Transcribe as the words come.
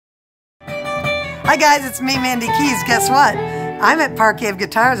Hi guys, it's me, Mandy Keys. Guess what? I'm at Park Ave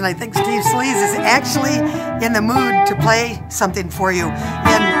Guitars, and I think Steve Sleez is actually in the mood to play something for you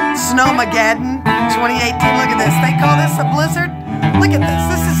in Snowmageddon 2018. Look at this. They call this a blizzard. Look at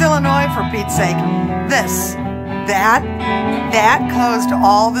this. This is Illinois, for Pete's sake. That closed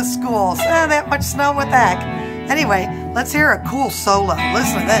all the schools. That much snow, what the heck? Anyway, let's hear a cool solo.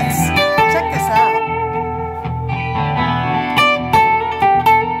 Listen to this. Check this out.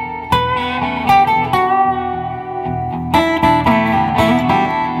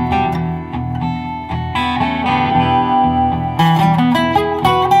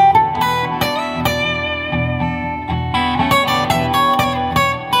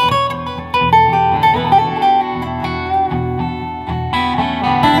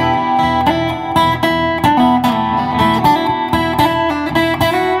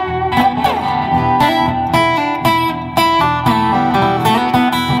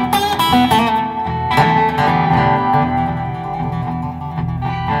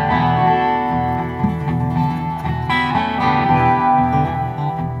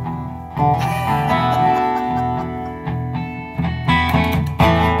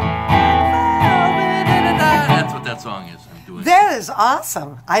 Song is. I'm doing that is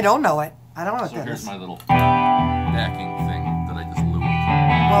awesome. I don't know it. I don't know what that here's is. my little backing thing that I just looped.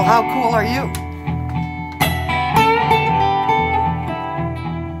 Well, how cool are you?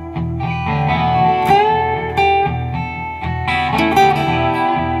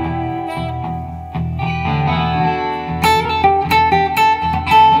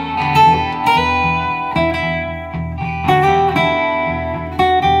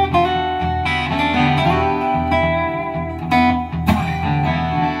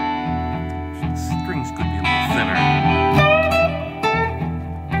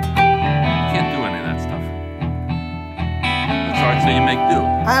 So you make do.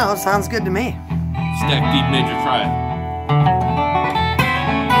 I don't know, sounds good to me. Stack deep major, try it.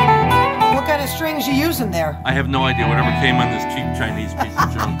 What kind of strings you using there? I have no idea. Whatever came on this cheap Chinese piece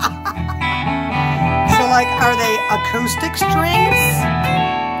of junk. So, like, are they acoustic strings?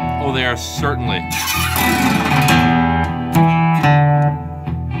 Oh, they are certainly.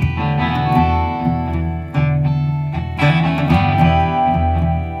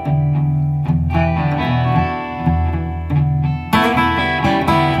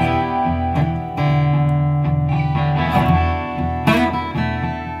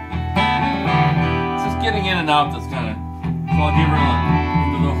 Getting in and out, that's kind of, so I'll give her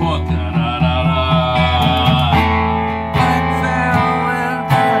into the hook. Da, da, da, da.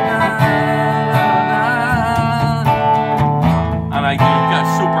 And I got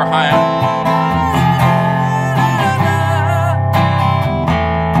super high.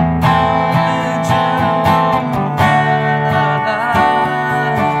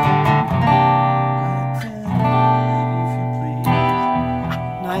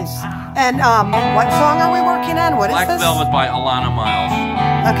 Nice. And what song are we working on? What is this? Black Velvet by Alana Miles.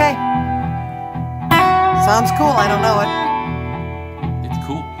 Okay. Sounds cool. I don't know it. It's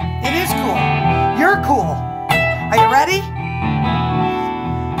cool. It is cool. You're cool. Are you ready?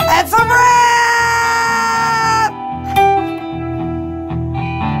 It's a break!